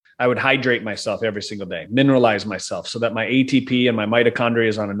I would hydrate myself every single day, mineralize myself so that my ATP and my mitochondria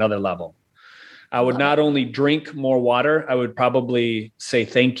is on another level. I would not only drink more water, I would probably say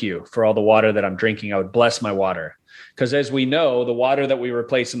thank you for all the water that I'm drinking. I would bless my water. Because as we know, the water that we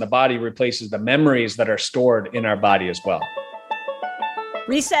replace in the body replaces the memories that are stored in our body as well.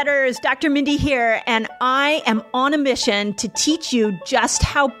 Resetters, Dr. Mindy here, and I am on a mission to teach you just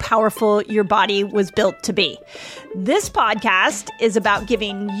how powerful your body was built to be. This podcast is about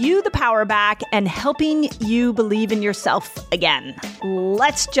giving you the power back and helping you believe in yourself again.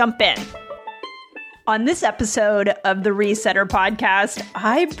 Let's jump in. On this episode of the Resetter podcast,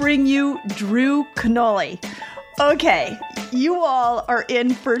 I bring you Drew Canole. Okay, you all are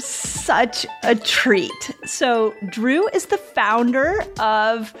in for such a treat. So Drew is the founder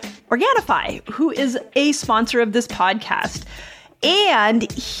of Organifi, who is a sponsor of this podcast. And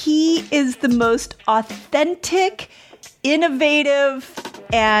he is the most authentic, innovative,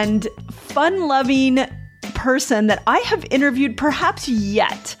 and fun-loving person that I have interviewed perhaps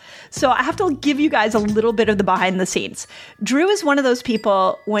yet. So I have to give you guys a little bit of the behind the scenes. Drew is one of those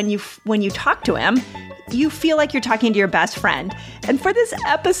people, when you talk to him, you feel like you're talking to your best friend. And for this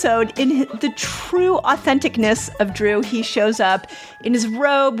episode, in the true authenticness of Drew, he shows up in his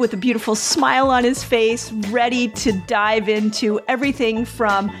robe with a beautiful smile on his face, ready to dive into everything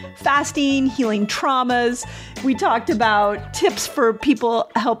from fasting, healing traumas. We talked about tips for people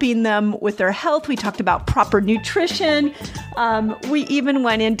helping them with their health. We talked about proper nutrition. We even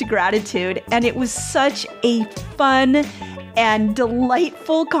went into gratitude, and it was such a fun and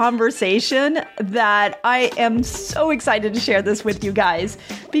delightful conversation that I am so excited to share this with you guys,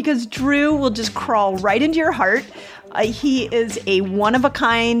 because Drew will just crawl right into your heart. He is a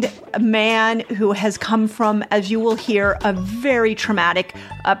one-of-a-kind man who has come from, as you will hear, a very traumatic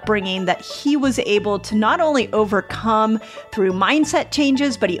upbringing that he was able to not only overcome through mindset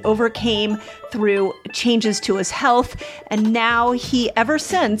changes, but he overcame through changes to his health. And now he, ever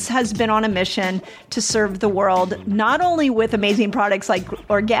since, has been on a mission to serve the world, not only with amazing products like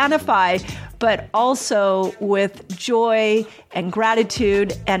Organifi, but also with joy and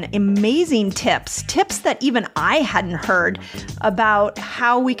gratitude and amazing tips that even I hadn't heard about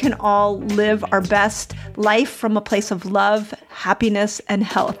how we can all live our best life from a place of love, happiness, and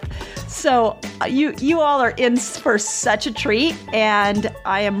health. So you all are in for such a treat, and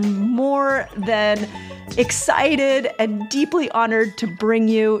I am more than excited and deeply honored to bring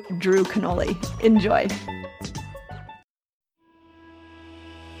you Drew Canole. Enjoy.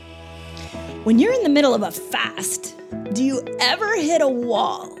 When you're in the middle of a fast, do you ever hit a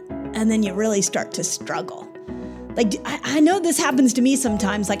wall and then you really start to struggle? Like, I know this happens to me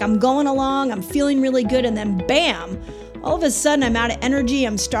sometimes. Like, I'm going along, I'm feeling really good, and then bam, all of a sudden I'm out of energy,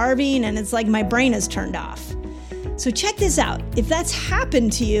 I'm starving, and it's like my brain is turned off. So check this out. If that's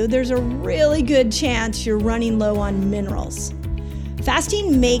happened to you, there's a really good chance you're running low on minerals.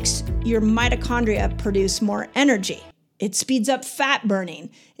 Fasting makes your mitochondria produce more energy. It speeds up fat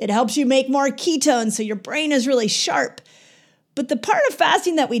burning. It helps you make more ketones, so your brain is really sharp. But the part of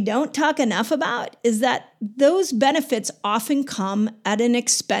fasting that we don't talk enough about is that those benefits often come at an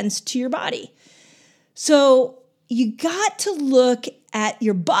expense to your body. So you got to look at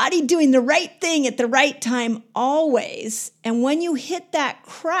your body doing the right thing at the right time always. And when you hit that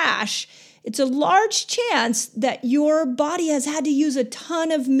crash, it's a large chance that your body has had to use a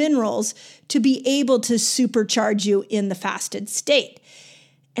ton of minerals to be able to supercharge you in the fasted state.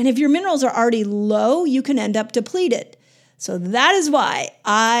 And if your minerals are already low, you can end up depleted. So that is why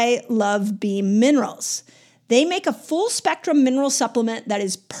I love Beam Minerals. They make a full spectrum mineral supplement that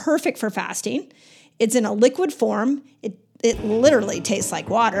is perfect for fasting. It's in a liquid form. It literally tastes like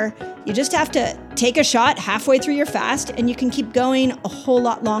water. You just have to take a shot halfway through your fast, and you can keep going a whole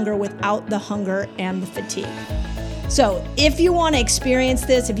lot longer without the hunger and the fatigue. So if you want to experience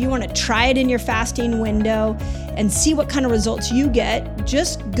this, if you want to try it in your fasting window and see what kind of results you get,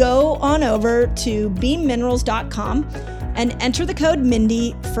 just go on over to beamminerals.com and enter the code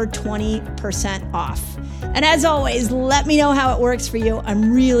Mindy for 20% off. And as always, let me know how it works for you.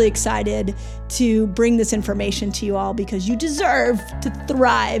 I'm really excited to bring this information to you all because you deserve to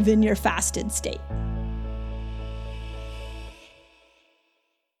thrive in your fasted state.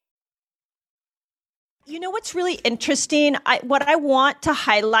 You know what's really interesting? What I want to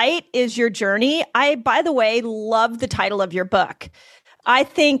highlight is your journey. I, by the way, love the title of your book. I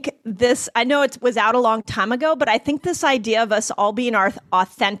think this, I know it was out a long time ago, but I think this idea of us all being our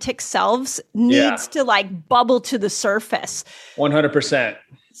authentic selves needs to like bubble to the surface. 100%.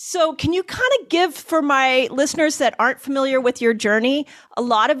 So can you kind of give, for my listeners that aren't familiar with your journey, a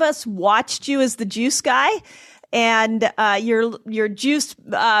lot of us watched you as the juice guy. and your juice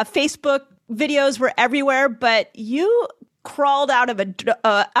Facebook videos were everywhere, but you crawled out of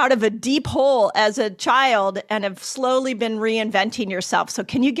a deep hole as a child and have slowly been reinventing yourself. So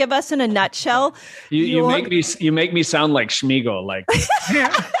can you give us in a nutshell? You make me sound like Schmeagol, like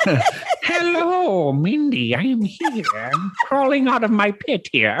hello, Mindy, I am here. I'm crawling out of my pit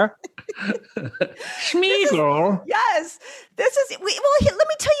here. Schmeagol. Yes. Let me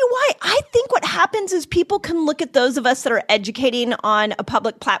tell you why. I think what happens is people can look at those of us that are educating on a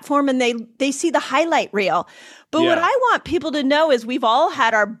public platform and they see the highlight reel. But what I want people to know is we've all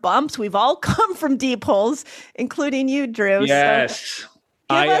had our bumps. We've all come from deep holes, including you, Drew. Yes. So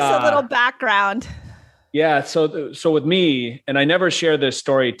give us a little background. Yeah. So with me, and I never share this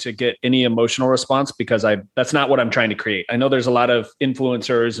story to get any emotional response because that's not what I'm trying to create. I know there's a lot of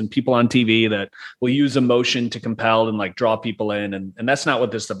influencers and people on TV that will use emotion to compel and like draw people in. And that's not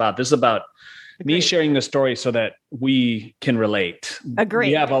what this is about. This is about me sharing the story so that we can relate. Agree.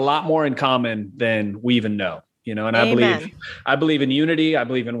 We have a lot more in common than we even know. And Amen. I believe in unity. I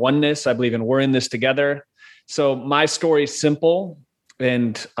believe in oneness. I believe in we're in this together. So my story is simple.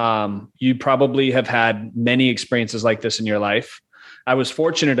 And you probably have had many experiences like this in your life. I was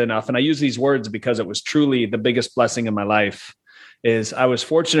fortunate enough, and I use these words because it was truly the biggest blessing in my life, is I was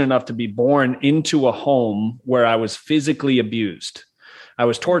fortunate enough to be born into a home where I was physically abused. I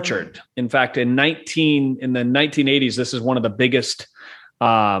was tortured. In fact, in the 1980s, this is one of the biggest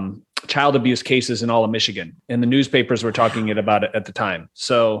child abuse cases in all of Michigan, and the newspapers were talking about it at the time.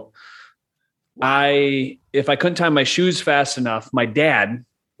 So if I couldn't tie my shoes fast enough, my dad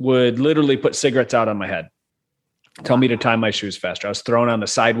would literally put cigarettes out on my head, tell me to tie my shoes faster. I was thrown on the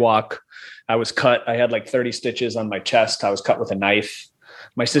sidewalk. I was cut. I had like 30 stitches on my chest. I was cut with a knife.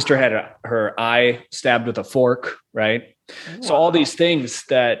 My sister had her eye stabbed with a fork, right? Wow. So all these things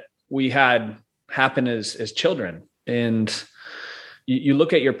that we had happen as children. And you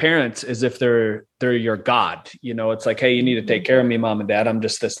look at your parents as if they're your God. It's like, hey, you need to take care of me, mom and dad. I'm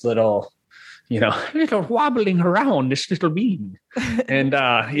just this little wobbling around, this little bean. And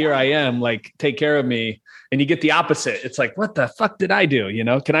here I am, like, take care of me. And you get the opposite. It's like, what the fuck did I do?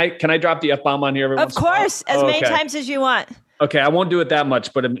 Can I drop the F-bomb on here every once in a while? Of course, as many times as you want. Okay, I won't do it that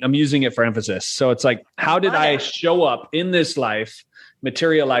much, but I'm using it for emphasis. So it's like, how did I show up in this life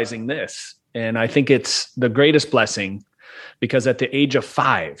materializing this? And I think it's the greatest blessing because at the age of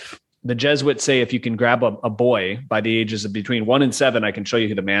 5, the Jesuits say if you can grab a boy by the ages of between 1 and 7, I can show you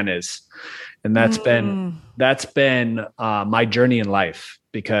who the man is. And that's been my journey in life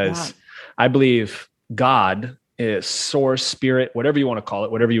because I believe God is source, spirit, whatever you want to call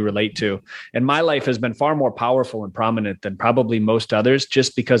it, whatever you relate to. And my life has been far more powerful and prominent than probably most others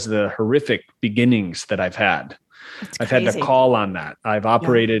just because of the horrific beginnings that I've had. I've had to call on that. I've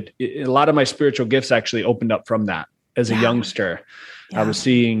operated, a lot of my spiritual gifts actually opened up from that as a youngster. I was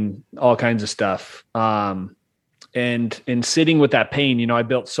seeing all kinds of stuff. And in sitting with that pain, I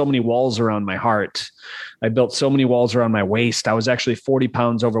built so many walls around my heart. I built so many walls around my waist. I was actually 40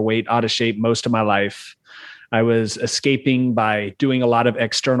 pounds overweight, out of shape most of my life. I was escaping by doing a lot of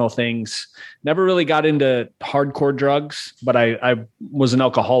external things. Never really got into hardcore drugs, but I was an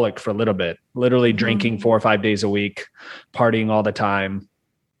alcoholic for a little bit, literally drinking 4 or 5 days a week, partying all the time.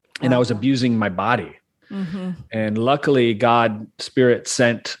 And I was abusing my body. And luckily, God, Spirit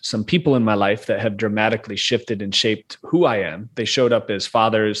sent some people in my life that have dramatically shifted and shaped who I am. They showed up as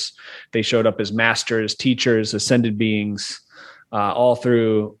fathers. They showed up as masters, teachers, ascended beings, all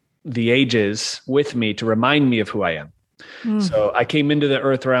through the ages with me to remind me of who I am. So I came into the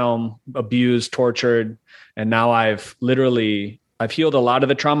earth realm, abused, tortured, and now I've healed a lot of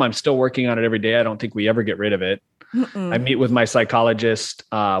the trauma. I'm still working on it every day. I don't think we ever get rid of it. I meet with my psychologist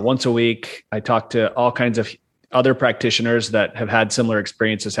once a week. I talk to all kinds of other practitioners that have had similar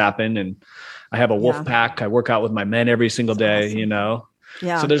experiences happen. And I have a wolf pack. I work out with my men every single day,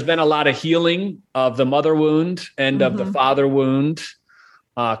 So there's been a lot of healing of the mother wound and of the father wound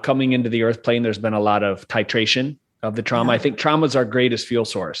coming into the earth plane. There's been a lot of titration of the trauma. I think trauma is our greatest fuel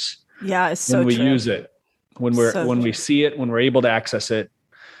source. Yeah, it's so when we true. use it, when we see it, when we're able to access it.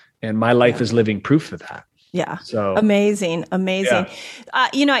 And my life is living proof of that. Yeah. So amazing. Yeah. I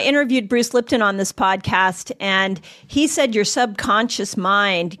interviewed Bruce Lipton on this podcast, and he said your subconscious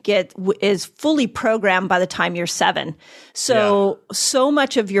mind is fully programmed by the time you're 7. So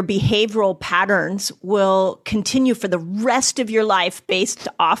much of your behavioral patterns will continue for the rest of your life based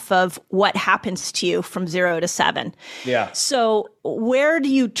off of what happens to you from 0 to 7. Yeah. So where do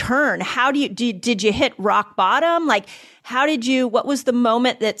you turn? How did you hit rock bottom? Like, what was the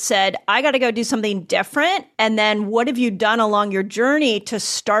moment that said, I got to go do something different? And then what have you done along your journey to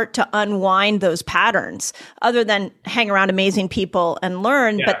start to unwind those patterns other than hang around amazing people and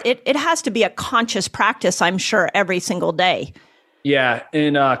learn? Yeah. But it has to be a conscious practice, I'm sure, every single day. Yeah.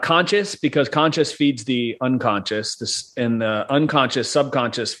 And conscious, because conscious feeds the unconscious, and the unconscious,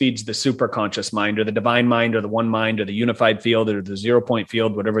 subconscious feeds the superconscious mind, or the divine mind, or the one mind, or the unified field, or the 0 point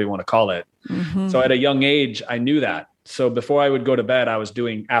field, whatever you want to call it. Mm-hmm. So at a young age, I knew that. So before I would go to bed, I was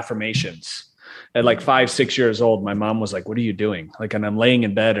doing affirmations. At like 5, 6 years old, my mom was like, "What are you doing?" Like, and I'm laying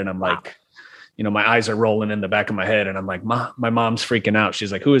in bed and I'm like, my eyes are rolling in the back of my head, and I'm like, my mom's freaking out.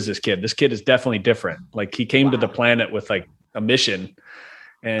 She's like, "Who is this kid? This kid is definitely different. Like, he came to the planet with like a mission."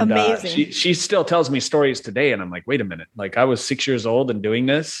 And she still tells me stories today. And I'm like, wait a minute, like I was 6 years old and doing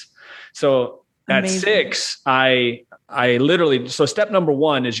this. So at 6, I literally, so step number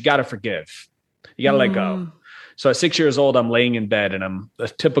 1 is you got to forgive. You got to let go. So at 6 years old, I'm laying in bed, and I'm a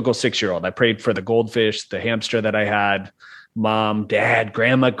typical 6-year-old. I prayed for the goldfish, the hamster that I had, mom, dad,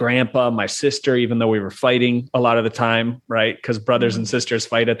 grandma, grandpa, my sister, even though we were fighting a lot of the time, right? Because brothers and sisters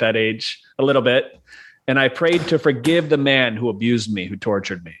fight at that age a little bit. And I prayed to forgive the man who abused me, who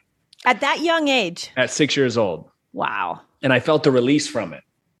tortured me. At that young age? At 6 years old. Wow. And I felt a release from it.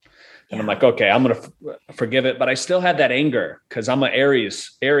 And I'm like, okay, I'm going to forgive it. But I still had that anger because I'm an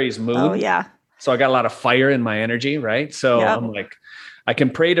Aries moon. Oh, yeah. So I got a lot of fire in my energy, right? So I'm like, I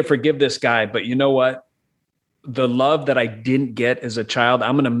can pray to forgive this guy. But you know what? The love that I didn't get as a child,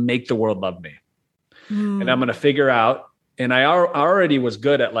 I'm going to make the world love me. And I'm going to figure out. And I already was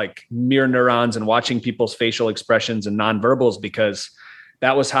good at like mirror neurons and watching people's facial expressions and nonverbals, because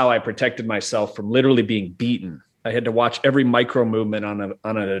that was how I protected myself from literally being beaten. I had to watch every micro movement on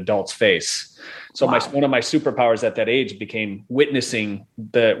an adult's face. So one of my superpowers at that age became witnessing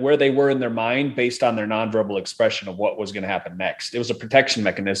where they were in their mind based on their nonverbal expression of what was going to happen next. It was a protection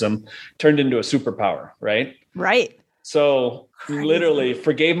mechanism turned into a superpower, right? Right. So literally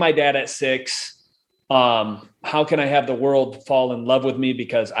forgave my dad at 6. How can I have the world fall in love with me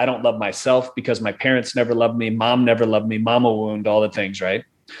because I don't love myself, because my parents never loved me, mom never loved me, mama wound, all the things, right?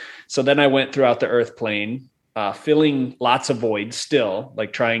 So then I went throughout the earth plane, filling lots of voids still,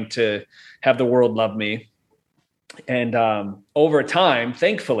 like trying to have the world love me. And over time,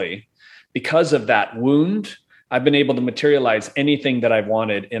 thankfully, because of that wound, I've been able to materialize anything that I've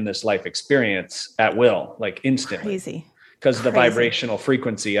wanted in this life experience at will, like instantly. Crazy. Because of the vibrational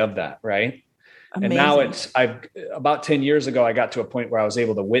frequency of that, right? Amazing. And now about 10 years ago, I got to a point where I was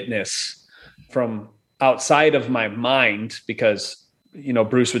able to witness from outside of my mind, because,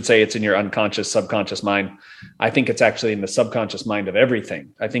 Bruce would say it's in your unconscious, subconscious mind. I think it's actually in the subconscious mind of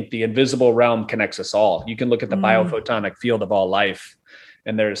everything. I think the invisible realm connects us all. You can look at the biophotonic field of all life,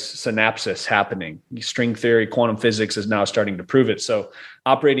 and there's synapses happening. String theory, quantum physics is now starting to prove it. So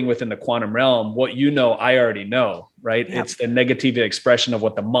operating within the quantum realm, what I already know, right? Yep. It's the negative expression of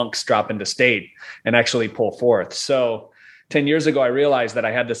what the monks drop into state and actually pull forth. So 10 years ago, I realized that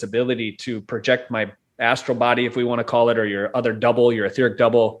I had this ability to project my astral body, if we want to call it, or your other double, your etheric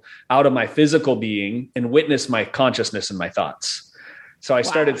double, out of my physical being and witness my consciousness and my thoughts. So I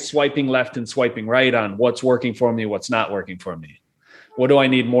started swiping left and swiping right on what's working for me, what's not working for me. What do I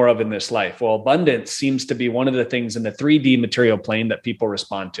need more of in this life? Well, abundance seems to be one of the things in the 3D material plane that people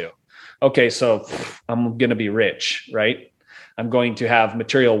respond to. Okay, so I'm going to be rich, right? I'm going to have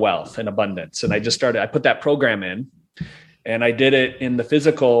material wealth and abundance. And I put that program in, and I did it in the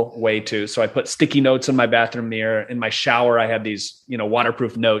physical way too. So I put sticky notes in my bathroom mirror. In my shower, I have these,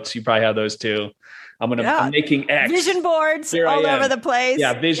 waterproof notes. You probably have those too. I'm making X. Vision boards all over the place.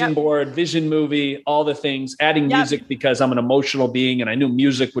 Yeah, vision board, vision movie, all the things, adding music because I'm an emotional being and I knew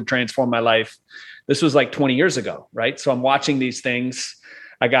music would transform my life. This was like 20 years ago, right? So I'm watching these things.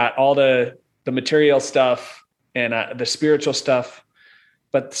 I got all the material stuff and the spiritual stuff,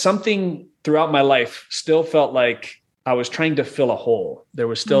 but something throughout my life still felt like I was trying to fill a hole. There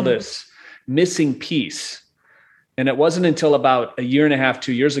was still this missing piece. And it wasn't until about a year and a half,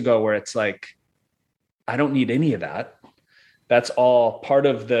 2 years ago where it's like, I don't need any of that. That's all part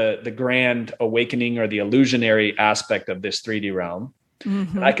of the grand awakening or the illusionary aspect of this 3D realm.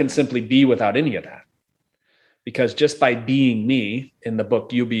 Mm-hmm. And I can simply be without any of that. Because just by being me in the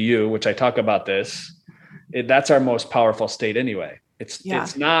book, You Be You, which I talk about this, that's our most powerful state anyway. It's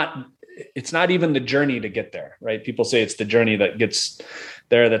not even the journey to get there, right? People say it's the journey that gets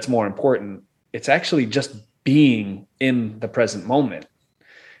there that's more important. It's actually just being in the present moment.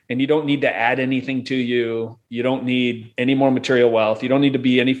 And you don't need to add anything to you. You don't need any more material wealth. You don't need to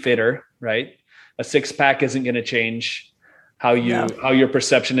be any fitter, right? A 6-pack isn't going to change how your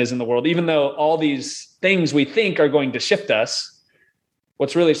perception is in the world. Even though all these things we think are going to shift us,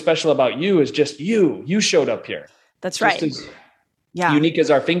 what's really special about you is just you showed up here. That's just right. As unique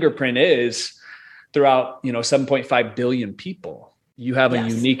as our fingerprint is throughout, 7.5 billion people, you have a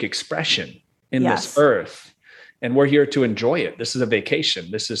unique expression in this earth, and we're here to enjoy it. This is a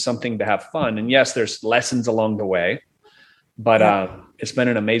vacation. This is something to have fun. And yes, there's lessons along the way, but it's been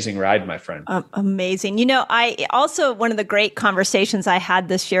an amazing ride, my friend. Amazing. I also, one of the great conversations I had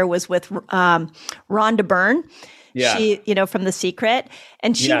this year was with Rhonda Byrne. Yeah. She, from The Secret.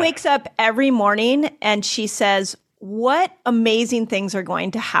 And she wakes up every morning and she says, what amazing things are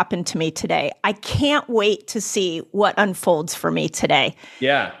going to happen to me today? I can't wait to see what unfolds for me today.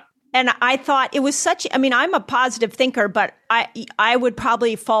 Yeah. And I thought it was I'm a positive thinker, but I would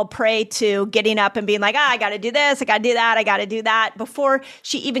probably fall prey to getting up and being like, I got to do this, I got to do that, I got to do that. Before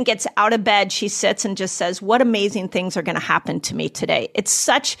she even gets out of bed, she sits and just says, what amazing things are going to happen to me today? It's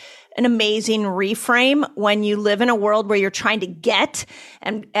such an amazing reframe when you live in a world where you're trying to get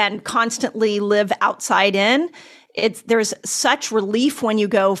and constantly live outside in. There's such relief when you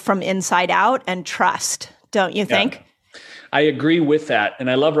go from inside out and trust, don't you think? Yeah. I agree with that.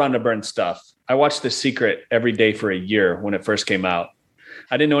 And I love Rhonda Byrne's stuff. I watched The Secret every day for a year when it first came out.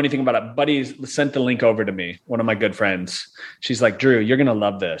 I didn't know anything about it. Buddy sent the link over to me, one of my good friends. She's like, Drew, you're going to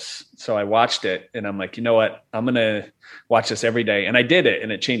love this. So I watched it and I'm like, you know what? I'm going to watch this every day. And I did it and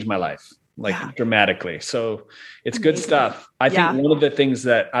it changed my life dramatically. So it's good stuff. I think one of the things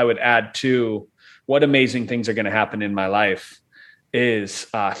that I would add to what amazing things are going to happen in my life is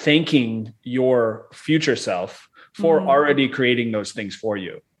thanking your future self for already creating those things for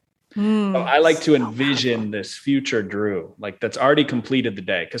you. So I like to envision this future Drew, like that's already completed the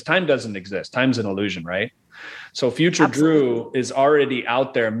day, because time doesn't exist. Time's an illusion, right? So future Drew is already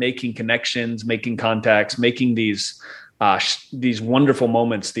out there making connections, making contacts, making these wonderful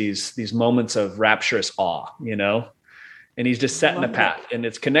moments, these moments of rapturous awe, and he's just setting a path, and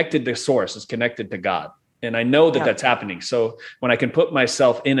it's connected to source, it's connected to God. And I know that that's happening. So when I can put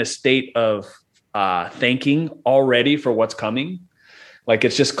myself in a state of thanking already for what's coming, like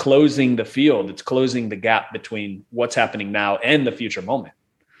it's just closing the field. It's closing the gap between what's happening now and the future moment.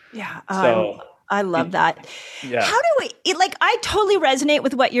 Yeah. So I love that. Yeah. How do I totally resonate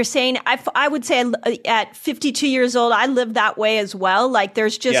with what you're saying. I would say at 52 years old, I live that way as well. Like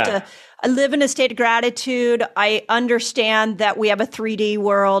there's just I live in a state of gratitude. I understand that we have a 3D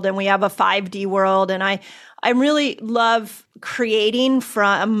world and we have a 5D world. And I really love creating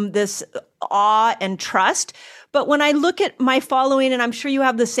from this awe and trust. But when I look at my following, and I'm sure you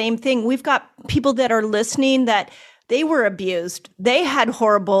have the same thing, we've got people that are listening that they were abused. They had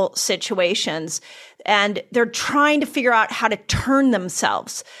horrible situations and they're trying to figure out how to turn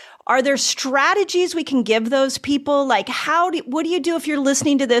themselves. Are there strategies we can give those people? Like what do you do if you're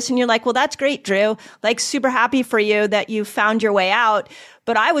listening to this and you're like, well, that's great, Drew. Like super happy for you that you found your way out.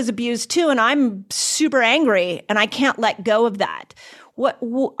 But I was abused too. And I'm super angry and I can't let go of that. What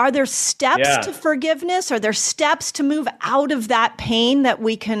are there steps to forgiveness? Are there steps to move out of that pain that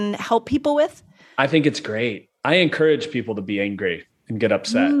we can help people with? I think it's great. I encourage people to be angry and get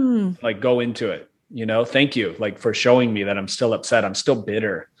upset, like go into it, thank you, like for showing me that I'm still upset. I'm still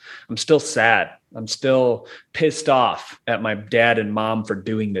bitter. I'm still sad. I'm still pissed off at my dad and mom for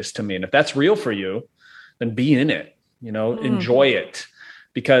doing this to me. And if that's real for you, then be in it, enjoy it.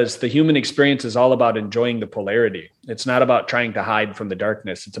 Because the human experience is all about enjoying the polarity. It's not about trying to hide from the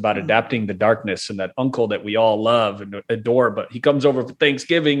darkness. It's about adapting the darkness. And that uncle that we all love and adore, but he comes over for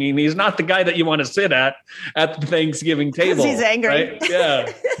Thanksgiving and he's not the guy that you want to sit at the Thanksgiving table. He's angry. Right?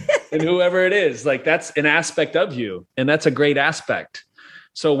 Yeah. And whoever it is, like that's an aspect of you. And that's a great aspect.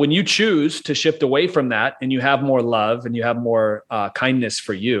 So when you choose to shift away from that and you have more love and you have more kindness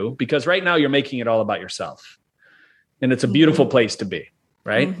for you, because right now you're making it all about yourself. And it's a beautiful place to be.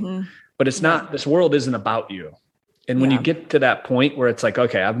 Right. Mm-hmm. But it's not, this world isn't about you. And when you get to that point where it's like,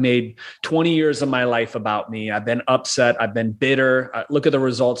 okay, I've made 20 years of my life about me. I've been upset. I've been bitter. Look at the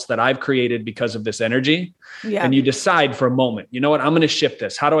results that I've created because of this energy. Yeah. And you decide for a moment, you know what, I'm going to shift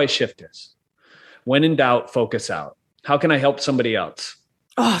this. How do I shift this? When in doubt, focus out. How can I help somebody else?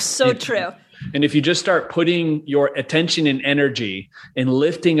 Oh, so true. And if you just start putting your attention and energy in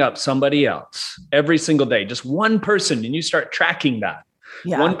lifting up somebody else every single day, just one person, and you start tracking that.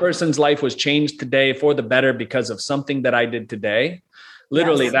 Yeah. One person's life was changed today for the better because of something that I did today.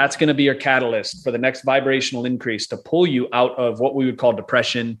 Literally, that's going to be your catalyst for the next vibrational increase to pull you out of what we would call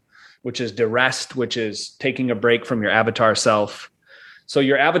depression, which is duress, which is taking a break from your avatar self. So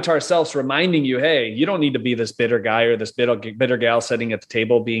your avatar self's reminding you, hey, you don't need to be this bitter guy or this bitter gal sitting at the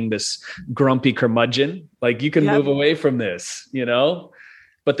table being this grumpy curmudgeon. Like, you can move away from this,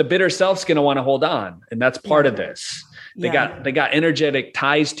 but the bitter self's going to want to hold on. And that's part of this. They got energetic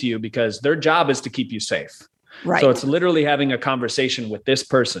ties to you because their job is to keep you safe. Right. So it's literally having a conversation with this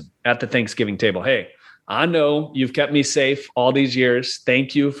person at the Thanksgiving table. Hey, I know you've kept me safe all these years.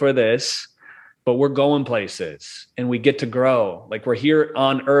 Thank you for this. But we're going places and we get to grow. Like, we're here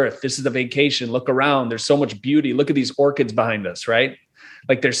on earth. This is a vacation. Look around. There's so much beauty. Look at these orchids behind us, right?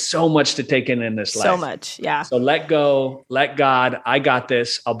 Like, there's so much to take in this life. So much. Yeah. So let go, let God. I got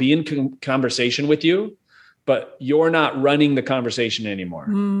this. I'll be in conversation with you, but you're not running the conversation anymore.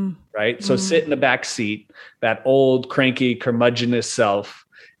 Right. So sit in the back seat, that old cranky curmudgeonous self,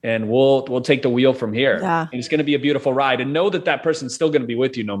 and we'll take the wheel from here. Yeah. And it's going to be a beautiful ride, and know that person's still going to be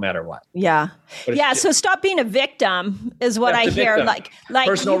with you no matter what. Yeah. Yeah. So stop being a victim is what I hear. Like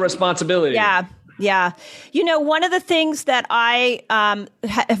personal responsibility. Yeah. Yeah. One of the things that I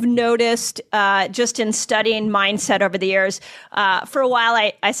have noticed just in studying mindset over the years, for a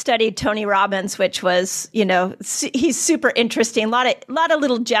while, I studied Tony Robbins, which was, he's super interesting. A lot of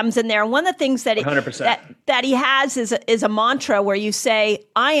little gems in there. And one of the things that that he has is a mantra where you say,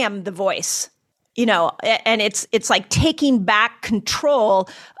 I am the voice. And it's like taking back control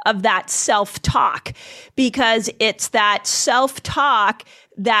of that self-talk, because it's that self-talk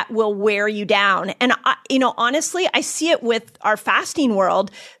that will wear you down. And honestly, I see it with our fasting world,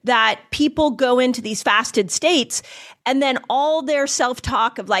 that people go into these fasted states and then all their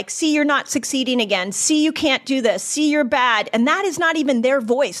self-talk of like, see, you're not succeeding again. See, you can't do this. See, you're bad. And that is not even their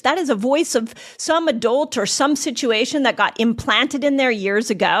voice. That is a voice of some adult or some situation that got implanted in there years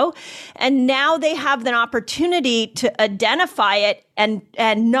ago. And now they have the opportunity to identify it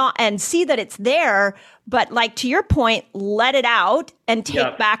and see that it's there. But like, to your point, let it out and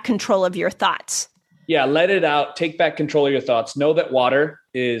take back control of your thoughts. Yeah. Let it out. Take back control of your thoughts. Know that water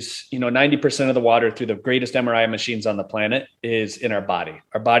is, 90% of the water through the greatest MRI machines on the planet is in our body.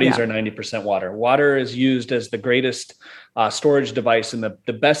 Our bodies are 90% water. Water is used as the greatest storage device and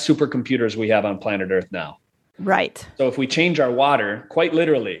the best supercomputers we have on planet Earth now. Right. So if we change our water, quite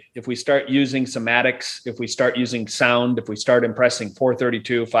literally, if we start using somatics, if we start using sound, if we start impressing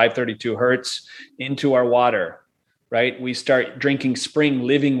 432, 532 hertz into our water, right? We start drinking spring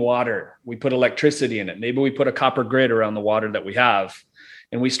living water. We put electricity in it. Maybe we put a copper grid around the water that we have,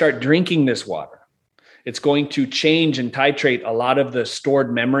 and we start drinking this water. It's going to change and titrate a lot of the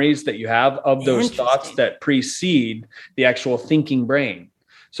stored memories that you have of those thoughts that precede the actual thinking brain.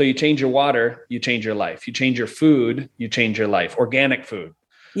 So you change your water, you change your life. You change your food, you change your life. Organic food.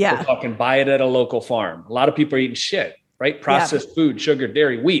 Yeah. We're talking buy it at a local farm. A lot of people are eating shit, right? Processed food, sugar,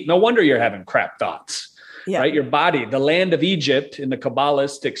 dairy, wheat. No wonder you're having crap thoughts, right? Your body, the land of Egypt in the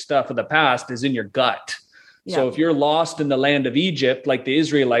Kabbalistic stuff of the past is in your gut. Yeah. So if you're lost in the land of Egypt, like the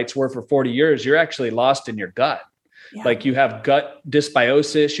Israelites were for 40 years, you're actually lost in your gut. Yeah. Like, you have gut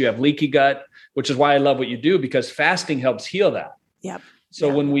dysbiosis, you have leaky gut, which is why I love what you do, because fasting helps heal that. Yep. So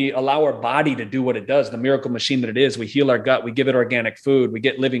when we allow our body to do what it does, the miracle machine that it is, we heal our gut, we give it organic food, we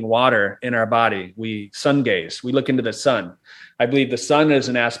get living water in our body, we sun gaze, we look into the sun. I believe the sun is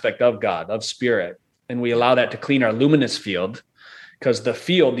an aspect of God, of spirit, and we allow that to clean our luminous field, because the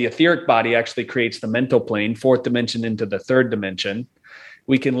field, the etheric body, actually creates the mental plane, fourth dimension into the third dimension.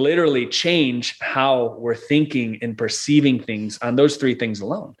 We can literally change how we're thinking and perceiving things on those three things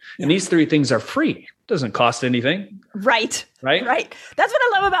alone. Yeah. And these three things are free. It doesn't cost anything. Right. That's what I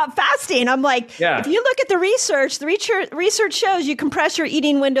love about fasting. I'm like, if you look at the research shows you compress your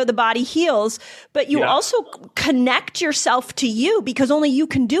eating window, the body heals, but you also connect yourself to you, because only you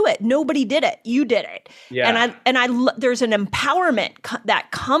can do it. Nobody did it. You did it. Yeah. And there's an empowerment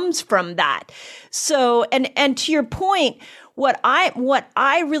that comes from that. So, and to your point, what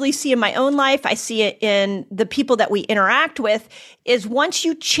I really see in my own life, I see it in the people that we interact with, is once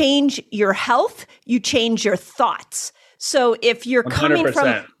you change your health, you change your thoughts. So if you're 100%. Coming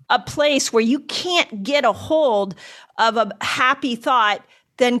from a place where you can't get a hold of a happy thought,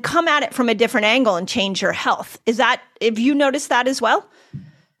 then come at it from a different angle and change your health. Have you noticed that as well?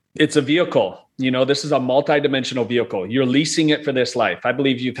 It's a vehicle. This is a multidimensional vehicle. You're leasing it for this life. I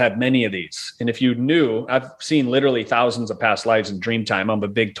believe you've had many of these. And if you knew, I've seen literally thousands of past lives in dream time. I'm a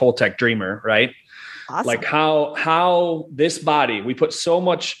big Toltec dreamer, right? Awesome. Like how this body, we put so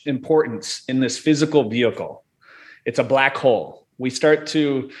much importance in this physical vehicle. It's a black hole. We start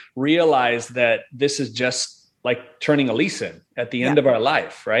to realize that this is just like turning a lease in at the end of our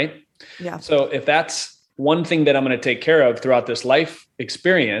life, right? Yeah. So if that's one thing that I'm going to take care of throughout this life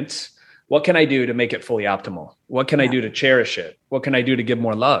experience, What can I do to make it fully optimal? What can I do to cherish it? What can I do to give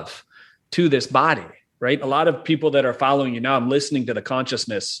more love to this body? Right? A lot of people that are following you now, I'm listening to the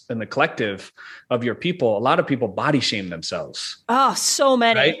consciousness and the collective of your people. A lot of people body shame themselves. Oh, so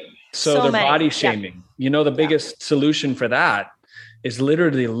many. Right? So they're body shaming. Yeah. You know, the biggest solution for that is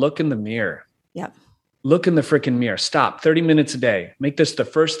literally look in the mirror. Yep. Look in the freaking mirror. Stop 30 minutes a day. Make this the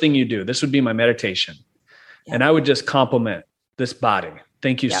first thing you do. This would be my meditation. Yep. And I would just compliment this body.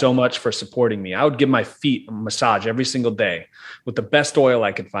 Thank you so much for supporting me. I would give my feet a massage every single day with the best oil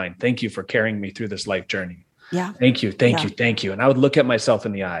I could find. Thank you for carrying me through this life journey. Yeah. Thank you. Thank you. Thank you. And I would look at myself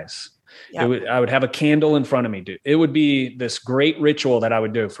in the eyes. I would have a candle in front of me. It would be this great ritual that I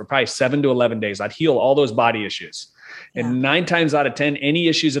would do for probably 7 to 11 days. I'd heal all those body issues. And 9 times out of 10, any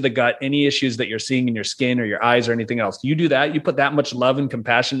issues of the gut, any issues that you're seeing in your skin or your eyes or anything else, you do that, you put that much love and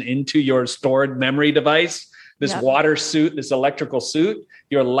compassion into your stored memory device, this water suit, this electrical suit,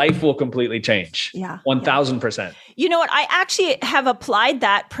 your life will completely change. 1,000%. You know what? I actually have applied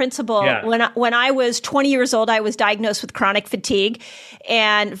that principle. When I was 20 years old, I was diagnosed with chronic fatigue,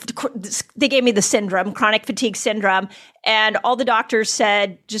 and they gave me the syndrome, chronic fatigue syndrome. And all the doctors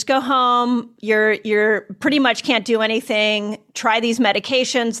said, just go home. You're pretty much can't do anything. Try these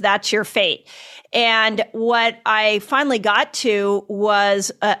medications. That's your fate. And what I finally got to was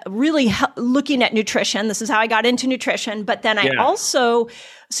really looking at nutrition. This is how I got into nutrition. But then I also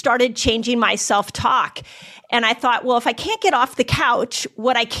started changing my self-talk. And I thought, well, if I can't get off the couch,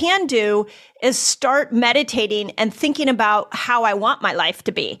 what I can do is start meditating and thinking about how I want my life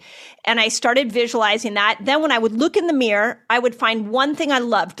to be. And I started visualizing that. Then when I would look in the mirror, I would find one thing I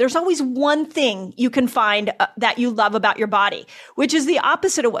loved. There's always one thing you can find that you love about your body, which is the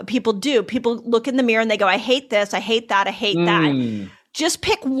opposite of what people do. People look in the mirror and they go, I hate this, I hate that, I hate that. Just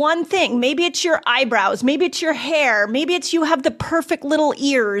pick one thing. Maybe it's your eyebrows. Maybe it's your hair. Maybe it's you have the perfect little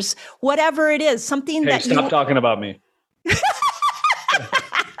ears, whatever it is, something that stop talking about me.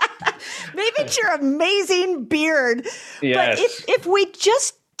 Maybe it's your amazing beard. Yes. But if we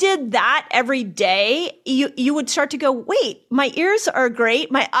just did that every day, you would start to go, wait, my ears are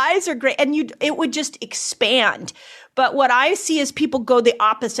great. My eyes are great. And it would just expand. But what I see is people go the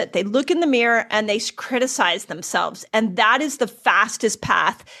opposite. They look in the mirror and they criticize themselves. And that is the fastest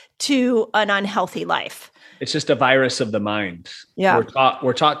path to an unhealthy life. It's just a virus of the mind. Yeah.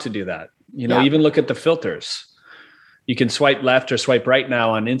 We're taught to do that. You know, even look at the filters. You can swipe left or swipe right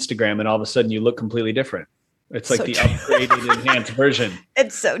now on Instagram and all of a sudden you look completely different. It's like the upgraded, enhanced version.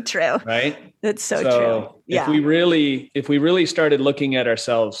 It's so true. Right? It's so true. Yeah. If we really started looking at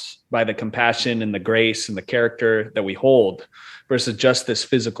ourselves by the compassion and the grace and the character that we hold versus just this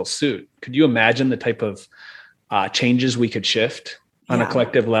physical suit, could you imagine the type of changes we could shift on a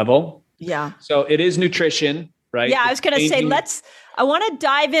collective level? Yeah. So it is nutrition, right? Yeah, I was going to say, I want to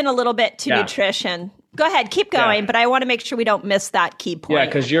dive in a little bit to nutrition. Go ahead, keep going, but I want to make sure we don't miss that key point. Yeah,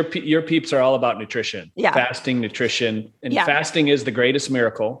 because your peeps are all about nutrition, fasting, nutrition, and fasting is the greatest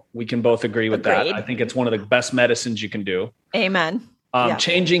miracle. We can both agree with that. I think it's one of the best medicines you can do. Amen.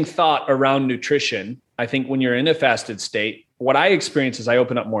 Changing thought around nutrition. I think when you're in a fasted state, what I experience is I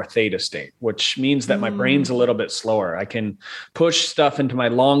open up more theta state, which means that my brain's a little bit slower. I can push stuff into my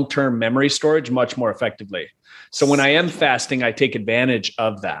long-term memory storage much more effectively. So when I am fasting, I take advantage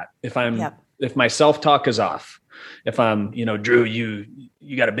of that. If my self-talk is off, if I'm, Drew, you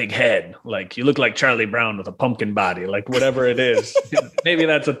got a big head, like you look like Charlie Brown with a pumpkin body, like whatever it is, maybe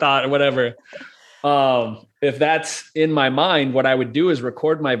that's a thought or whatever. If that's in my mind, what I would do is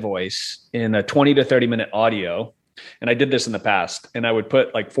record my voice in a 20 to 30 minute audio. And I did this in the past and I would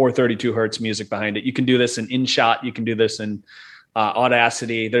put like 432 hertz music behind it. You can do this in InShot. You can do this in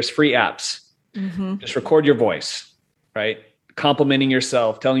Audacity. There's free apps. Just record your voice, right? Complimenting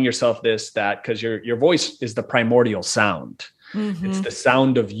yourself, telling yourself this, that, because your voice is the primordial sound. It's the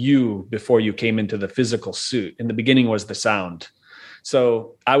sound of you before you came into the physical suit. In the beginning was the sound.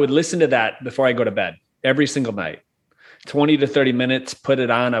 So I would listen to that before I go to bed every single night, 20 to 30 minutes, put it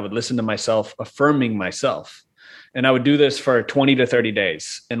on. I would listen to myself, affirming myself. And I would do this for 20 to 30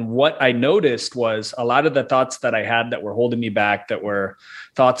 days. And what I noticed was a lot of the thoughts that I had that were holding me back, that were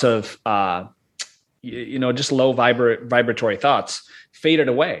thoughts of, just low vibratory thoughts, faded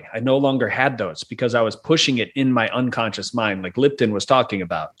away. I no longer had those because I was pushing it in my unconscious mind, like Lipton was talking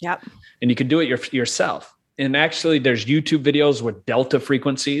about. Yep. And you can do it yourself. And actually there's YouTube videos with delta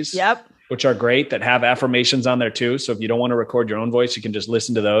frequencies, which are great, that have affirmations on there too. So if you don't want to record your own voice, you can just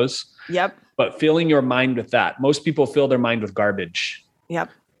listen to those. Yep. But filling your mind with that. Most people fill their mind with garbage. Yep.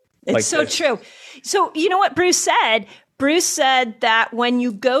 It's so true. So you know what Bruce said? Bruce said that when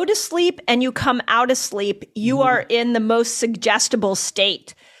you go to sleep and you come out of sleep, you are in the most suggestible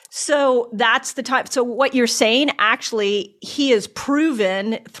state. So that's the time. So what you're saying, actually, he is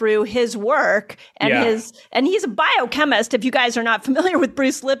proven through his work and and he's a biochemist. If you guys are not familiar with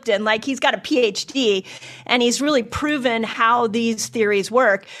Bruce Lipton, like he's got a PhD and he's really proven how these theories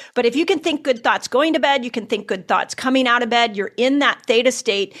work. But if you can think good thoughts going to bed, you can think good thoughts coming out of bed, you're in that theta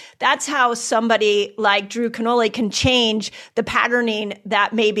state. That's how somebody like Drew Canole can change the patterning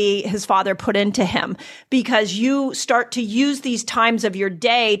that maybe his father put into him, because you start to use these times of your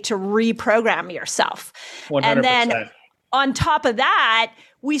day to reprogram yourself. 100%. And then on top of that,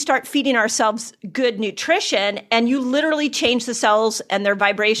 we start feeding ourselves good nutrition, and you literally change the cells and their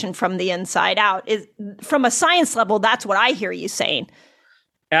vibration from the inside out. From a science level, that's what I hear you saying.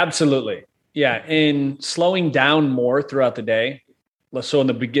 Absolutely. Yeah. And slowing down more throughout the day. So in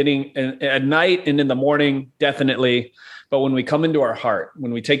the beginning, at night and in the morning, definitely. But when we come into our heart,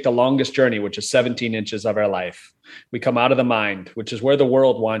 when we take the longest journey, which is 17 inches of our life, we come out of the mind, which is where the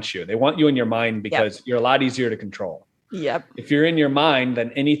world wants you. They want you in your mind because you're a lot easier to control. Yep. If you're in your mind,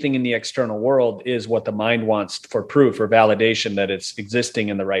 then anything in the external world is what the mind wants for proof or validation that it's existing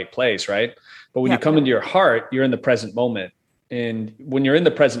in the right place, right? But when you come into your heart, you're in the present moment. And when you're in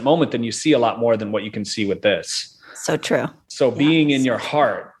the present moment, then you see a lot more than what you can see with this. So true. So being in your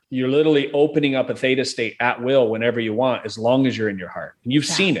heart, you're literally opening up a theta state at will whenever you want, as long as you're in your heart. And you've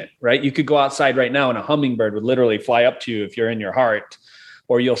seen it, right? You could go outside right now and a hummingbird would literally fly up to you if you're in your heart.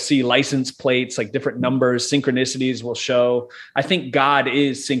 Or you'll see license plates, like different numbers, synchronicities will show. I think God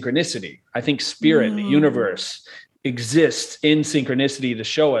is synchronicity. I think spirit, the universe exists in synchronicity to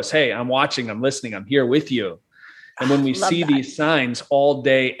show us, hey, I'm watching, I'm listening, I'm here with you. And when we see these signs all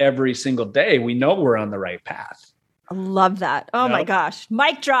day, every single day, we know we're on the right path. I love that. Oh my gosh.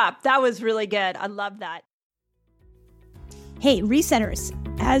 Mic drop. That was really good. I love that. Hey, Resetters.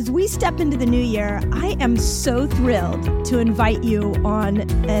 As we step into the new year, I am so thrilled to invite you on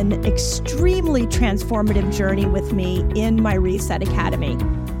an extremely transformative journey with me in my Reset Academy.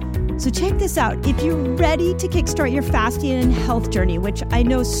 So check this out. If you're ready to kickstart your fasting and health journey, which I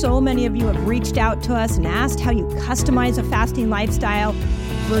know so many of you have reached out to us and asked how you customize a fasting lifestyle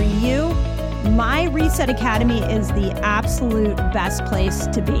for you, my Reset Academy is the absolute best place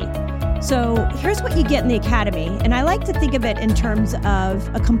to be. So here's what you get in the Academy. And I like to think of it in terms of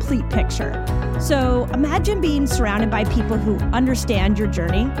a complete picture. So imagine being surrounded by people who understand your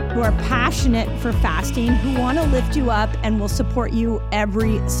journey, who are passionate for fasting, who want to lift you up and will support you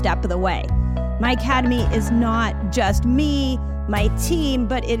every step of the way. My Academy is not just me, my team,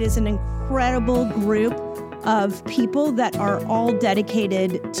 but it is an incredible group of people that are all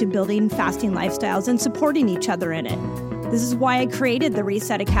dedicated to building fasting lifestyles and supporting each other in it. This is why I created the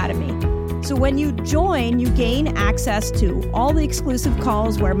Reset Academy. So when you join, you gain access to all the exclusive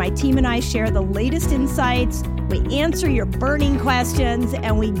calls where my team and I share the latest insights, we answer your burning questions,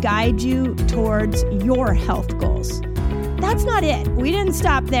 and we guide you towards your health goals. That's not it. We didn't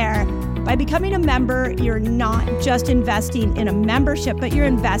stop there. By becoming a member, you're not just investing in a membership, but you're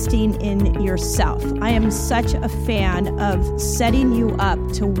investing in yourself. I am such a fan of setting you up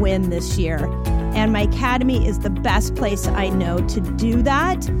to win this year. And my Academy is the best place I know to do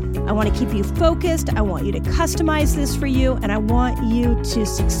that. I want to keep you focused. I want you to customize this for you. And I want you to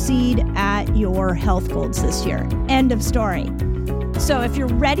succeed at your health goals this year. End of story. So if you're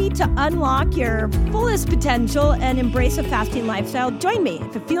ready to unlock your fullest potential and embrace a fasting lifestyle, join me.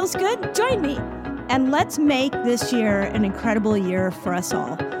 If it feels good, join me. And let's make this year an incredible year for us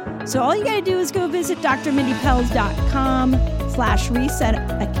all. So all you got to do is go visit drmindypelz.com/Reset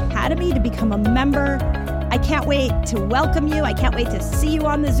Academy to become a member. I can't wait to welcome you. I can't wait to see you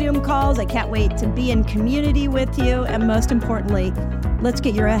on the Zoom calls. I can't wait to be in community with you. And most importantly, let's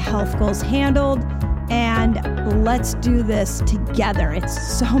get your health goals handled. And let's do this together.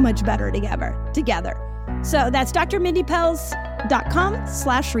 It's so much better together. So that's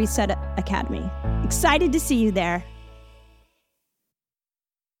drmindypelz.com/Reset Academy. Excited to see you there.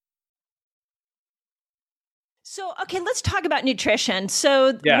 So, okay, let's talk about nutrition.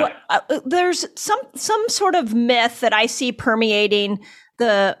 So there's some sort of myth that I see permeating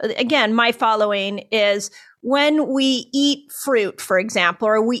my following is when we eat fruit, for example,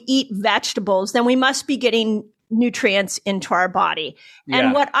 or we eat vegetables, then we must be getting nutrients into our body.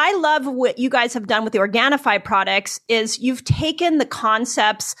 And what I love what you guys have done with the Organifi products is you've taken the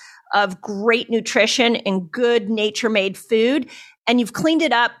concepts of great nutrition and good nature-made food, and you've cleaned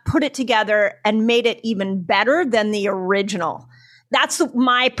it up, put it together, and made it even better than the original. That's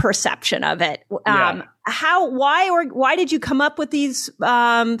my perception of it. Why did you come up with these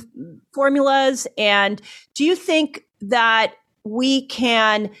formulas? And do you think that we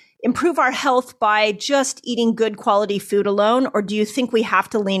can improve our health by just eating good quality food alone? Or do you think we have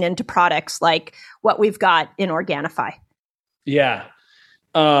to lean into products like what we've got in Organifi? Yeah.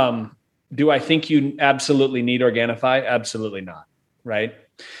 Do I think you absolutely need Organifi? Absolutely not. Right.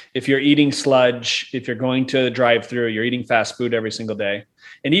 If you're eating sludge, if you're going to drive through, you're eating fast food every single day.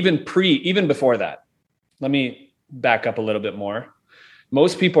 And even before that, let me back up a little bit more.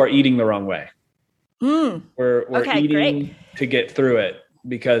 Most people are eating the wrong way. We're eating great. To get through it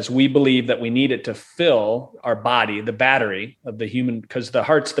because we believe that we need it to fill our body, the battery of the human, because the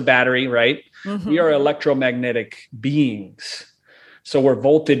heart's the battery, right? Mm-hmm. We are electromagnetic beings. So we're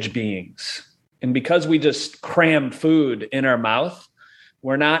voltage beings. And because we just cram food in our mouth,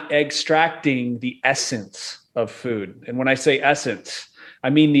 we're not extracting the essence of food. And when I say essence, I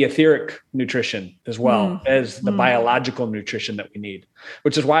mean the etheric nutrition as well as the biological nutrition that we need,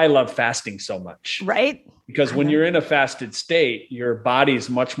 which is why I love fasting so much. Right. Because when you're in a fasted state, your body's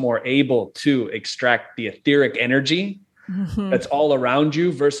much more able to extract the etheric energy that's all around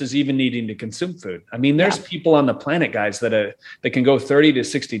you versus even needing to consume food. I mean, there's people on the planet, guys, that can go 30 to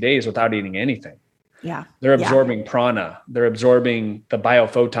 60 days without eating anything. Yeah. They're absorbing prana. They're absorbing the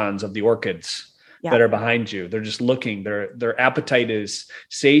biophotons of the orchids that are behind you. They're just looking. Their appetite is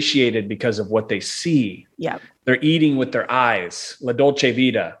satiated because of what they see. Yeah. They're eating with their eyes. La dolce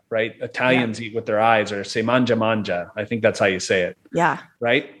vita, right? Italians eat with their eyes, or se mangia mangia. I think that's how you say it. Yeah.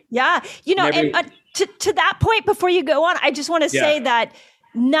 Right? Yeah. You know, to that point, before you go on, I just want to say that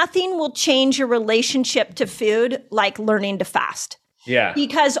nothing will change your relationship to food like learning to fast. Yeah.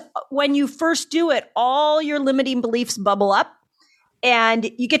 Because when you first do it, all your limiting beliefs bubble up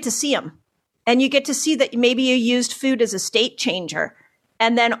and you get to see them. And you get to see that maybe you used food as a state changer.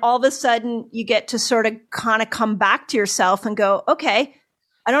 And then all of a sudden you get to sort of kind of come back to yourself and go, okay,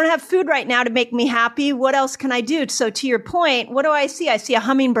 I don't have food right now to make me happy. What else can I do? So to your point, what do I see? I see a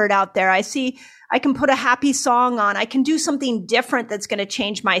hummingbird out there. I can put a happy song on. I can do something different that's going to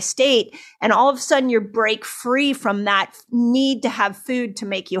change my state. And all of a sudden you break free from that need to have food to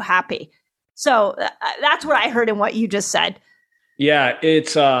make you happy. So that's what I heard in what you just said. Yeah,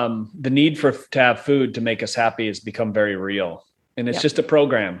 it's the need to have food to make us happy has become very real. And it's just a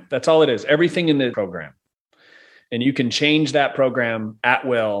program. That's all it is. Everything in the program. And you can change that program at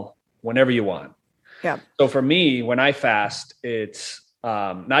will whenever you want. Yeah. So for me, when I fast, it's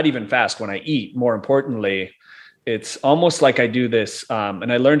not even fast when I eat. More importantly, it's almost like I do this.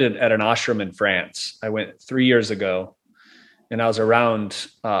 And I learned it at an ashram in France. I went 3 years ago and I was around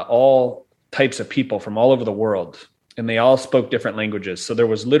all types of people from all over the world. And they all spoke different languages. So there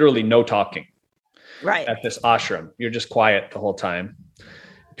was literally no talking at this ashram. You're just quiet the whole time.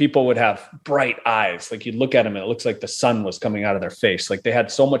 People would have bright eyes. Like you'd look at them and it looks like the sun was coming out of their face. Like they had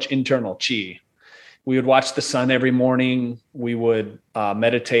so much internal chi. We would watch the sun every morning. We would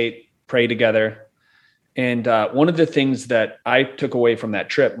meditate, pray together. And one of the things that I took away from that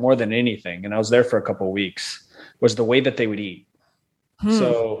trip more than anything, and I was there for a couple of weeks, was the way that they would eat.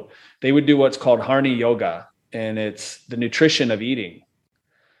 So they would do what's called Harni yoga. And it's the nutrition of eating.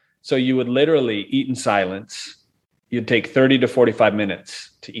 So you would literally eat in silence. You'd take 30 to 45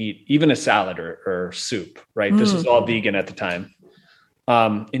 minutes to eat even a salad or soup, right? This was all vegan at the time.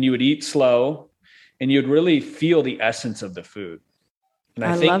 And you would eat slow and you'd really feel the essence of the food. And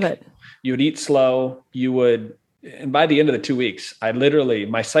I think love it. You would eat slow. And by the end of the 2 weeks,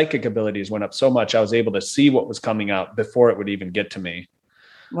 my psychic abilities went up so much. I was able to see what was coming out before it would even get to me.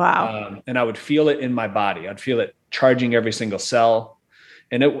 Wow. And I would feel it in my body. I'd feel it charging every single cell.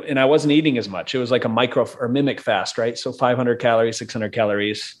 And I wasn't eating as much. It was like a micro or mimic fast, right? So 500 calories, 600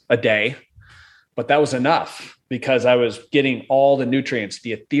 calories a day. But that was enough because I was getting all the nutrients,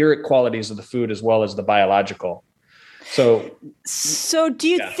 the etheric qualities of the food, as well as the biological. So do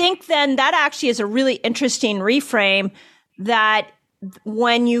you think then that actually is a really interesting reframe that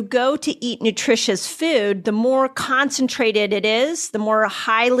when you go to eat nutritious food, the more concentrated it is, the more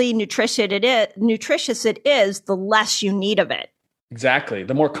highly nutritious it is, the less you need of it. Exactly.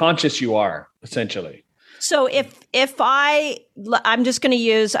 The more conscious you are, essentially. So if I'm just going to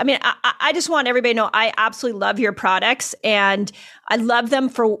use, I just want everybody to know I absolutely love your products and I love them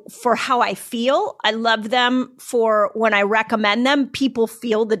for how I feel. I love them for when I recommend them, people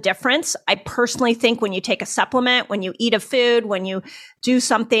feel the difference. I personally think when you take a supplement, when you eat a food, when you do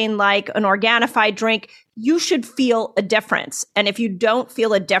something like an Organifi drink, you should feel a difference. And if you don't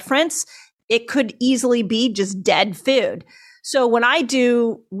feel a difference, it could easily be just dead food. So when I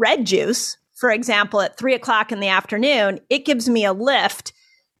do red juice, for example, at 3:00 in the afternoon, it gives me a lift.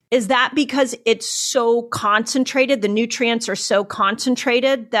 Is that because it's so concentrated? The nutrients are so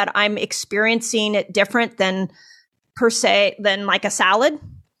concentrated that I'm experiencing it different than per se than like a salad?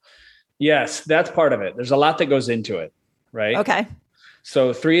 Yes, that's part of it. There's a lot that goes into it, right? Okay.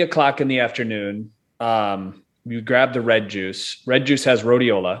 So 3 o'clock in the afternoon, you grab the red juice. Red juice has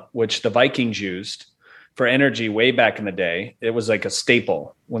rhodiola, which the Vikings used for energy way back in the day. It was like a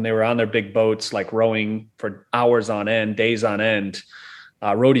staple when they were on their big boats, like rowing for hours on end, days on end.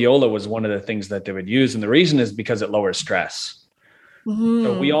 Rhodiola was one of the things that they would use. And the reason is because it lowers stress. Mm-hmm.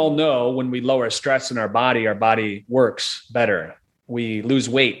 So we all know when we lower stress in our body works better. We lose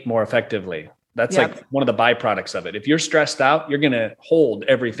weight more effectively. That's like one of the byproducts of it. If you're stressed out, you're going to hold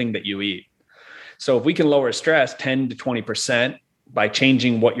everything that you eat. So if we can lower stress 10 to 20% by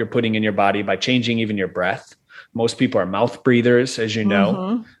changing what you're putting in your body, by changing even your breath. Most people are mouth breathers, as you know.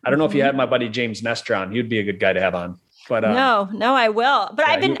 Mm-hmm. I don't know if you had my buddy James Nestor on. He'd be a good guy to have on. But no, I will. But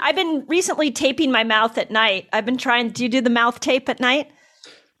yeah, I've been recently taping my mouth at night. I've been trying. Do you do the mouth tape at night?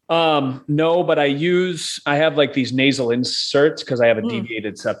 No, but I have like these nasal inserts because I have a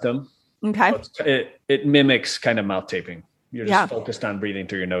deviated septum. Okay. So it mimics kind of mouth taping. You're just focused on breathing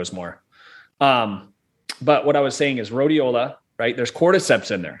through your nose more. But what I was saying is rhodiola, right? There's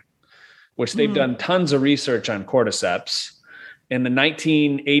cordyceps in there, which they've done tons of research on cordyceps. In the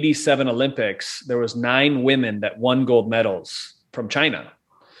 1987 Olympics, there was 9 women that won gold medals from China.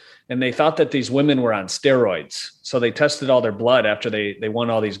 And they thought that these women were on steroids. So they tested all their blood after they won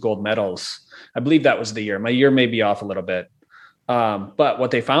all these gold medals. I believe that was the year. My year may be off a little bit. But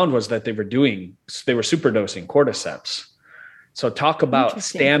what they found was that they were superdosing cordyceps. So talk about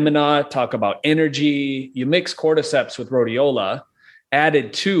stamina, talk about energy. You mix cordyceps with rhodiola,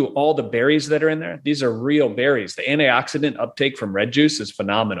 added to all the berries that are in there. These are real berries. The antioxidant uptake from red juice is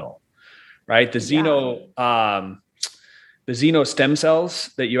phenomenal, right? The xeno stem cells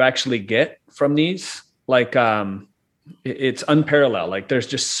that you actually get from these, like it's unparalleled. Like there's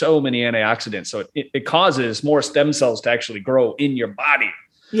just so many antioxidants. So it causes more stem cells to actually grow in your body.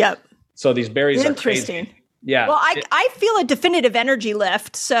 Yep. So these berries are crazy. Yeah. Well, I feel a definitive energy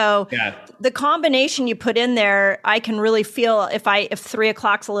lift. So the combination you put in there, I can really feel if 3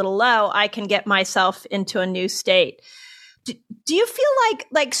 o'clock's a little low, I can get myself into a new state. Do you feel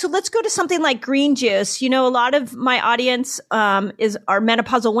like, so let's go to something like green juice. You know, a lot of my audience are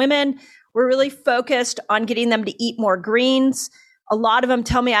menopausal women. We're really focused on getting them to eat more greens. A lot of them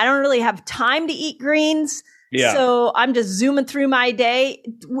tell me I don't really have time to eat greens. Yeah. So I'm just zooming through my day.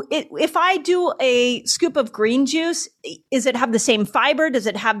 If I do a scoop of green juice, does it have the same fiber? Does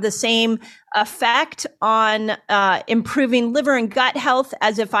it have the same effect on improving liver and gut health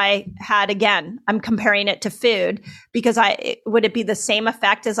as if I had, again, I'm comparing it to food, because would it be the same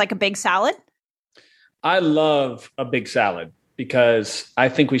effect as like a big salad? I love a big salad because I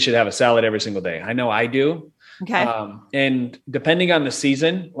think we should have a salad every single day. I know I do. Okay. And depending on the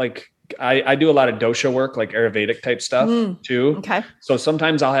season, like I do a lot of dosha work, like Ayurvedic type stuff too. Okay. So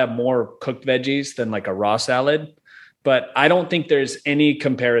sometimes I'll have more cooked veggies than like a raw salad, but I don't think there's any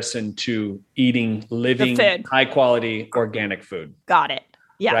comparison to eating living high quality organic food. Got it.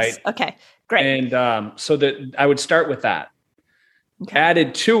 Yes. Right? Okay, great. And so that I would start with that. Okay.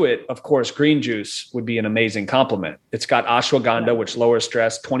 Added to it, of course, green juice would be an amazing complement. It's got ashwagandha, which lowers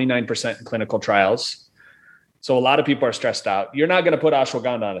stress, 29% in clinical trials. So a lot of people are stressed out. You're not going to put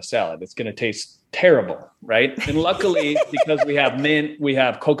ashwagandha on a salad. It's going to taste terrible, right? And luckily, because we have mint, we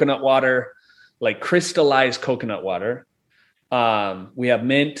have coconut water, like crystallized coconut water. We have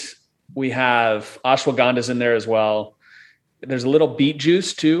mint. We have ashwagandhas in there as well. There's a little beet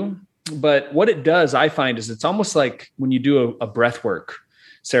juice too. But what it does, I find, is it's almost like when you do a breath work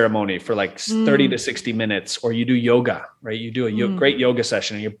ceremony for like 30 to 60 minutes, or you do yoga, right? You do a great yoga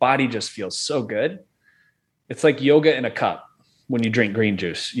session and your body just feels so good. It's like yoga in a cup when you drink green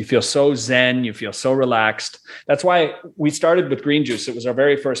juice. You feel so zen. You feel so relaxed. That's why we started with green juice. It was our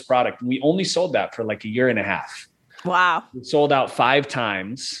very first product. And we only sold that for like a year and a half. Wow. We sold out 5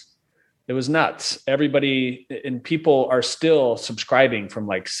 times. It was nuts. Everybody and people are still subscribing from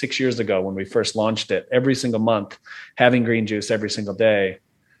like 6 years ago when we first launched it, every single month, having green juice every single day.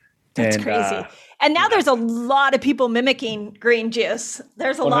 That's crazy. And now there's a lot of people mimicking green juice.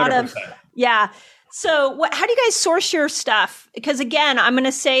 There's a 100%. Lot of, So how do you guys source your stuff? Because again, I'm going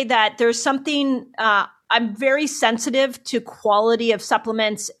to say that there's something, I'm very sensitive to quality of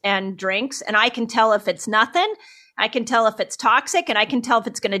supplements and drinks. And I can tell if it's nothing, I can tell if it's toxic, and I can tell if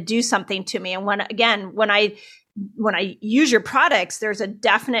it's going to do something to me. And when I use your products, there's a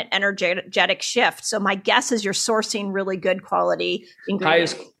definite energetic shift. So my guess is you're sourcing really good quality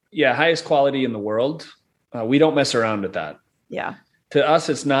ingredients. Highest quality in the world. We don't mess around with that. Yeah. To us,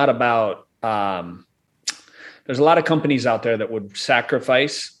 it's not about, there's a lot of companies out there that would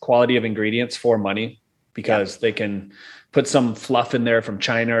sacrifice quality of ingredients for money. because they can put some fluff in there from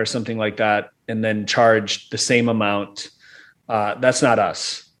China or something like that and then charge the same amount. That's not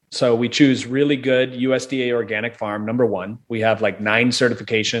us. So we choose really good USDA organic farm. Number one, we have like 9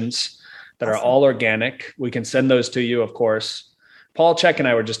 certifications that are all organic. We can send those to you, of course. Paul Check and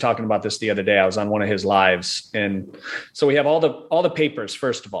I were just talking about this the other day. I was on one of his lives. And so we have all the papers,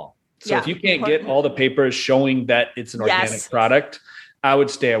 first of all. So if you can't get all the papers showing that it's an organic product, I would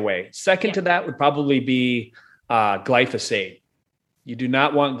stay away. Second to that would probably be glyphosate. You do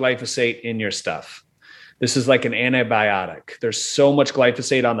not want glyphosate in your stuff. This is like an antibiotic. There's so much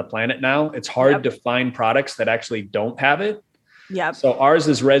glyphosate on the planet now. It's hard to find products that actually don't have it. So ours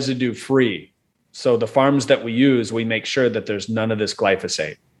is residue free. So the farms that we use, we make sure that there's none of this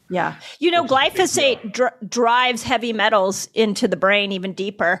glyphosate. Yeah. Glyphosate drives heavy metals into the brain even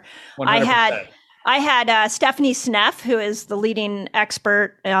deeper. 100%. I had Stephanie Sneff, who is the leading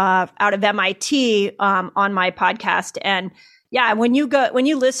expert out of MIT, on my podcast. And when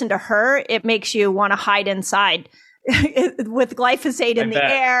you listen to her, it makes you want to hide inside with glyphosate in the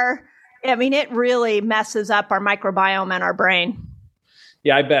air. I mean, it really messes up our microbiome and our brain.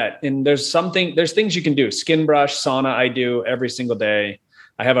 Yeah, I bet. And there's things you can do. Skin brush, sauna, I do every single day.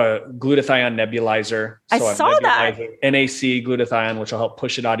 I have a glutathione nebulizer. I saw that. NAC glutathione, which will help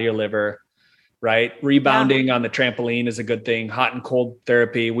push it out of your liver, right? Rebounding on the trampoline is a good thing. Hot and cold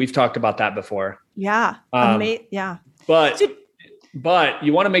therapy. We've talked about that before. Yeah. But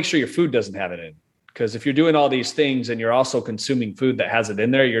you want to make sure your food doesn't have it in. Because if you're doing all these things and you're also consuming food that has it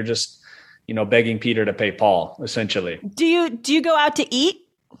in there, you're just begging Peter to pay Paul, essentially. Do you go out to eat?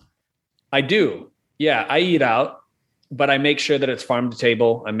 I do. Yeah, I eat out, but I make sure that it's farm to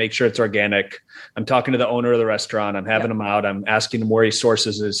table. I make sure it's organic. I'm talking to the owner of the restaurant. I'm having him out. I'm asking him where he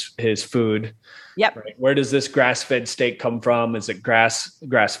sources his food. Yep. Right? Where does this grass-fed steak come from? Is it grass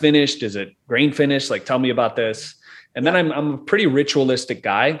finished? Is it grain finished? Like, tell me about this. And then I'm a pretty ritualistic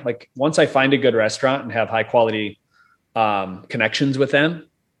guy. Like, once I find a good restaurant and have high quality connections with them,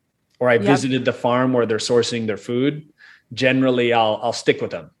 or I visited the farm where they're sourcing their food, generally I'll stick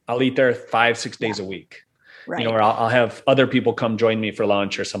with them. I'll eat there 5-6 days a week. Right. Or I'll have other people come join me for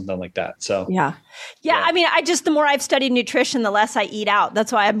lunch or something like that. So yeah. I mean, the more I've studied nutrition, the less I eat out.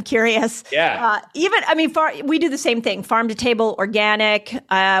 That's why I'm curious. Yeah. We do the same thing: farm to table, organic.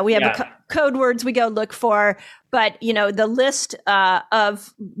 We have code words we go look for, but the list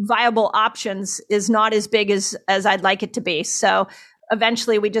of viable options is not as big as I'd like it to be. So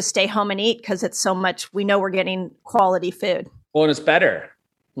eventually we just stay home and eat because it's so much. We know we're getting quality food. Well, and it's better.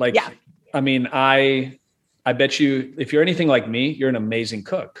 I mean, I bet you, if you're anything like me, you're an amazing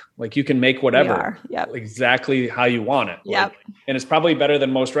cook. Like, you can make whatever exactly how you want it. And it's probably better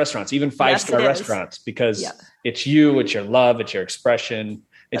than most restaurants, even 5-star restaurants, because it's you, it's your love, it's your expression.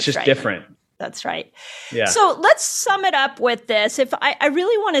 It's just different. That's right. Yeah. So let's sum it up with this. If I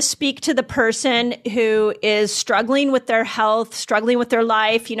really want to speak to the person who is struggling with their health, struggling with their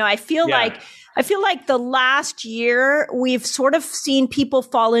life, I feel like the last year we've sort of seen people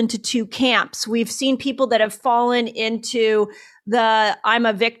fall into 2 camps. We've seen people that have fallen into I'm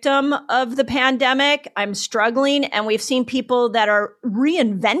a victim of the pandemic, I'm struggling, and we've seen people that are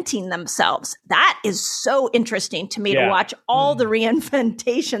reinventing themselves. That is so interesting to me to watch all the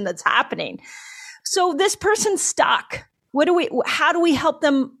reinventation that's happening. So this person's stuck. How do we help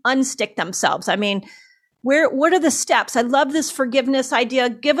them unstick themselves? I mean, what are the steps? I love this forgiveness idea.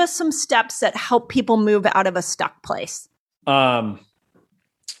 Give us some steps that help people move out of a stuck place. I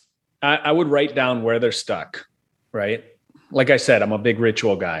would write down where they're stuck, right? Like I said, I'm a big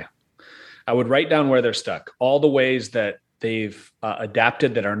ritual guy. I would write down where they're stuck, all the ways that they've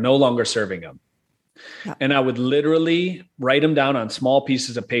adapted that are no longer serving them. Yeah. And I would literally write them down on small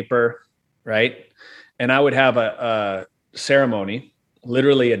pieces of paper, right? And I would have a ceremony,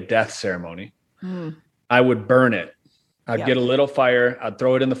 literally a death ceremony. I would burn it. I'd get a little fire. I'd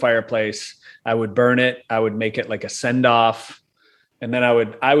throw it in the fireplace. I would burn it. I would make it like a send off. And then I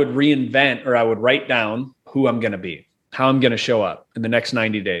would reinvent, or I would write down who I'm going to be, how I'm going to show up in the next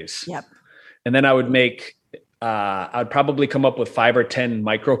 90 days. Yep. And then I would I'd probably come up with 5 or 10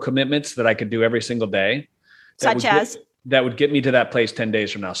 micro commitments that I could do every single day. That would get me to that place 10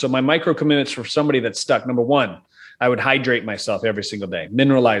 days from now. So my micro commitments for somebody that's stuck: number 1, I would hydrate myself every single day,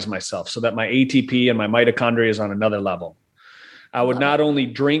 mineralize myself so that my ATP and my mitochondria is on another level. I would not only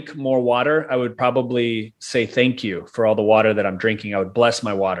drink more water, I would probably say thank you for all the water that I'm drinking. I would bless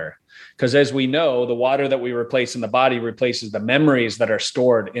my water. Because as we know, the water that we replace in the body replaces the memories that are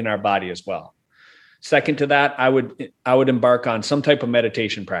stored in our body as well. Second to that, I would embark on some type of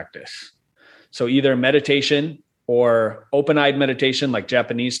meditation practice. So either meditation or open-eyed meditation, like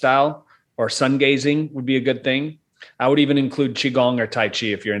Japanese style, or sun gazing would be a good thing. I would even include Qigong or Tai Chi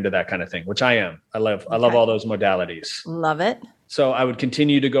if you're into that kind of thing, which I am. I love all those modalities. Love it. So I would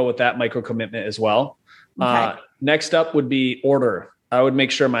continue to go with that micro commitment as well. Okay. Next up would be order. I would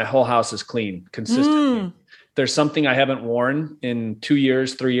make sure my whole house is clean consistently. If there's something I haven't worn in 2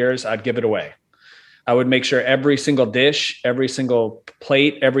 years, 3 years, I'd give it away. I would make sure every single dish, every single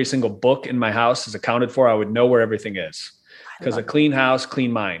plate, every single book in my house is accounted for. I would know where everything is. Because a clean house,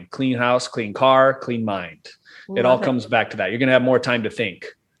 clean mind. Clean house, clean car, clean mind. It all comes back to that. You're going to have more time to think,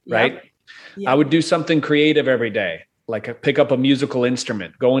 right? Yep. I would do something creative every day, like pick up a musical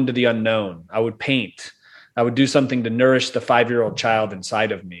instrument, go into the unknown. I would paint. I would do something to nourish the 5-year-old child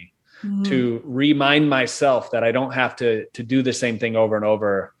inside of me, to remind myself that I don't have to do the same thing over and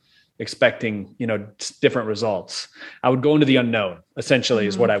over, expecting, different results. I would go into the unknown, essentially,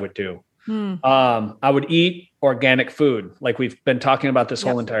 is what I would do. I would eat organic food, like we've been talking about this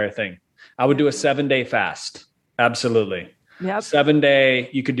whole entire thing. I would do a 7-day fast. Absolutely. Yep. 7-day,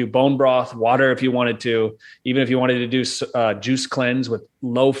 you could do bone broth, water if you wanted to, even if you wanted to do juice cleanse with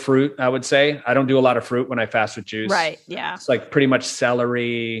low fruit, I would say. I don't do a lot of fruit when I fast with juice. Right. Yeah. It's like pretty much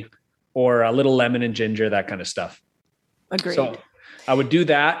celery or a little lemon and ginger, that kind of stuff. Agreed. So I would do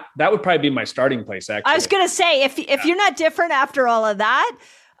that. That would probably be my starting place, actually. I was going to say, if you're not different after all of that,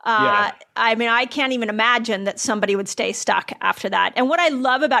 I mean, I can't even imagine that somebody would stay stuck after that. And what I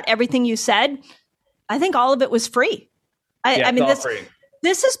love about everything you said, I think all of it was free. I mean,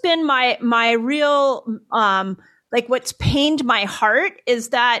 this has been my real, like what's pained my heart is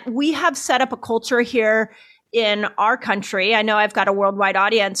that we have set up a culture here in our country. I know I've got a worldwide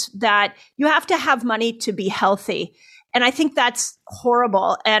audience that you have to have money to be healthy. And I think that's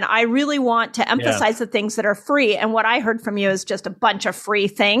horrible. And I really want to emphasize the things that are free. And what I heard from you is just a bunch of free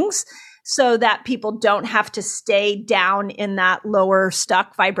things so that people don't have to stay down in that lower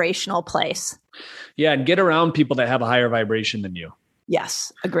stuck vibrational place. Yeah. And get around people that have a higher vibration than you.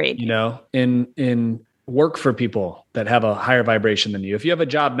 Yes. Agreed. In work for people that have a higher vibration than you. If you have a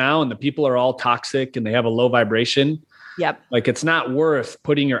job now and the people are all toxic and they have a low vibration, like it's not worth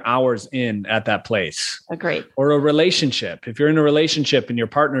putting your hours in at that place. Agreed. Or a relationship. If you're in a relationship and your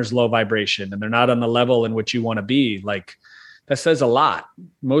partner's low vibration and they're not on the level in which you want to be, like that says a lot.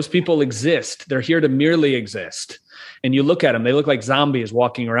 Most people exist. They're here to merely exist. And you look at them, they look like zombies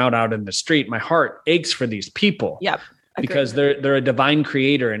walking around out in the street. My heart aches for these people. Yep. Because they're a divine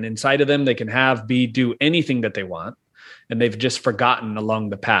creator, and inside of them, they can do anything that they want. And they've just forgotten along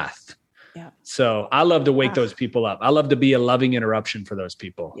the path. Yeah. So I love to wake those people up. I love to be a loving interruption for those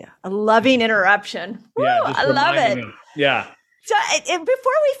people. Yeah. A loving interruption. Woo, I love it. Them. Yeah. So before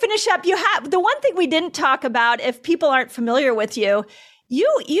we finish up, the one thing we didn't talk about, if people aren't familiar with you, you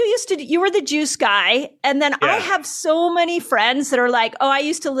were the juice guy. And then I have so many friends that are like, oh, I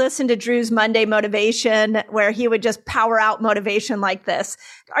used to listen to Drew's Monday Motivation where he would just power out motivation like this.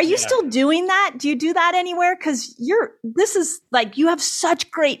 Are you still doing that? Do you do that anywhere? Cause you have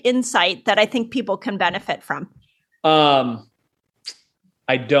such great insight that I think people can benefit from. I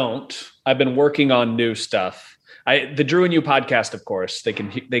don't. I've been working on new stuff. The Drew and You podcast, of course, they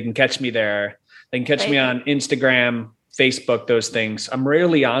can catch me there. They can catch me on Instagram, Facebook, those things. I'm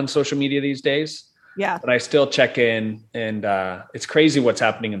rarely on social media these days. Yeah. But I still check in, and it's crazy what's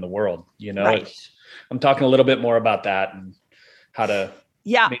happening in the world. Right. I'm talking a little bit more about that and how to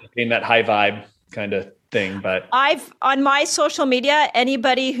maintain that high vibe kind of thing. But on my social media,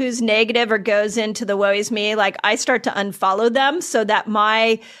 anybody who's negative or goes into the woe is me, like I start to unfollow them so that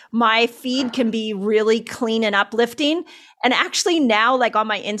my feed can be really clean and uplifting. And actually now, like on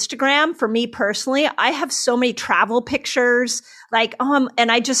my Instagram, for me personally, I have so many travel pictures,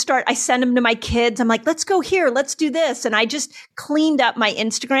 and I send them to my kids. I'm like, let's go here. Let's do this. And I just cleaned up my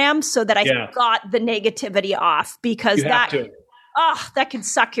Instagram so that I got the negativity off, because that can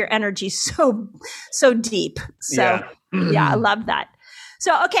suck your energy so deep. So I love that.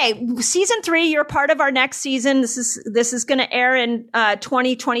 So, okay. Season 3, you're part of our next season. This is going to air in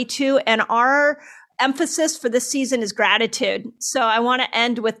 2022, and our emphasis for this season is gratitude. So I want to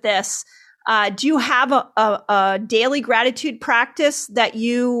end with this. Do you have a daily gratitude practice that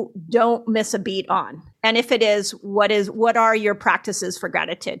you don't miss a beat on? And if it is, what are your practices for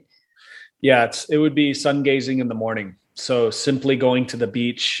gratitude? Yeah, it would be sun gazing in the morning. So simply going to the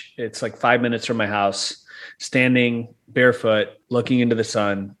beach. It's like 5 minutes from my house, standing barefoot, looking into the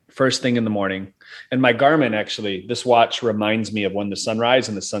sun, first thing in the morning. And my Garmin, actually, this watch reminds me of when the sunrise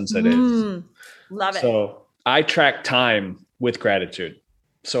and the sunset is. Love it. So I track time with gratitude.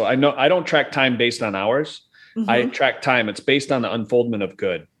 So I know I don't track time based on hours. Mm-hmm. I track time. It's based on the unfoldment of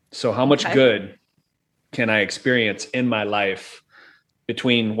good. So how much good can I experience in my life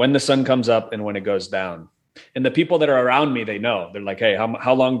between when the sun comes up and when it goes down. And the people that are around me, they know. They're like, hey,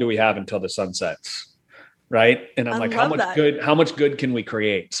 how long do we have until the sun sets? Right. And I'm like, how much good can we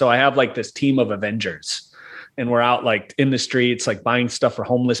create? So I have like this team of Avengers, and we're out like in the streets, like buying stuff for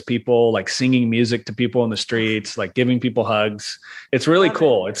homeless people, like singing music to people in the streets, like giving people hugs. It's really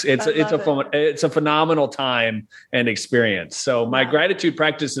cool. It's a phenomenal time and experience. So my gratitude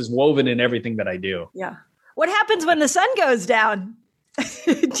practice is woven in everything that I do. Yeah. What happens when the sun goes down?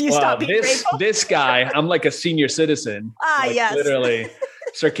 Do you stop being grateful? This guy, I'm like a senior citizen. Yes. Literally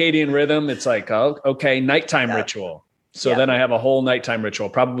circadian rhythm. It's like, oh, okay. Nighttime ritual. So then I have a whole nighttime ritual,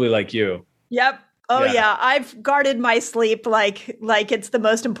 probably like you. Yep. Oh yeah. I've guarded my sleep like it's the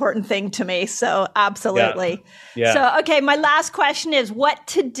most important thing to me. So absolutely. Yeah. So, okay. My last question is, what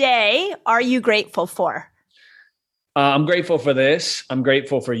today are you grateful for? I'm grateful for this. I'm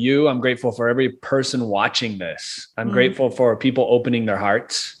grateful for you. I'm grateful for every person watching this. I'm grateful for people opening their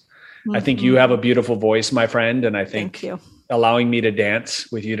hearts. I think you have a beautiful voice, my friend. And I think allowing me to dance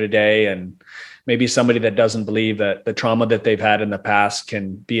with you today, and maybe somebody that doesn't believe that the trauma that they've had in the past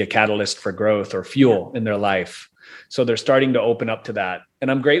can be a catalyst for growth or fuel in their life. So they're starting to open up to that. And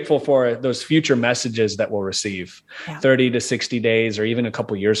I'm grateful for those future messages that we'll receive 30 to 60 days, or even a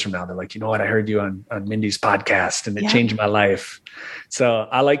couple of years from now. They're like, you know what? I heard you on Mindy's podcast and it changed my life. So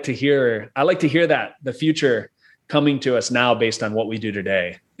I like to hear that the future coming to us now based on what we do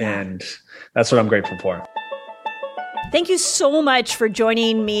today. And that's what I'm grateful for. Thank you so much for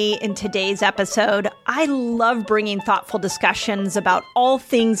joining me in today's episode. I love bringing thoughtful discussions about all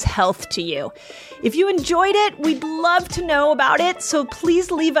things health to you. If you enjoyed it, we'd love to know about it. So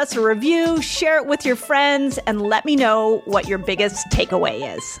please leave us a review, share it with your friends, and let me know what your biggest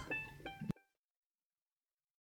takeaway is.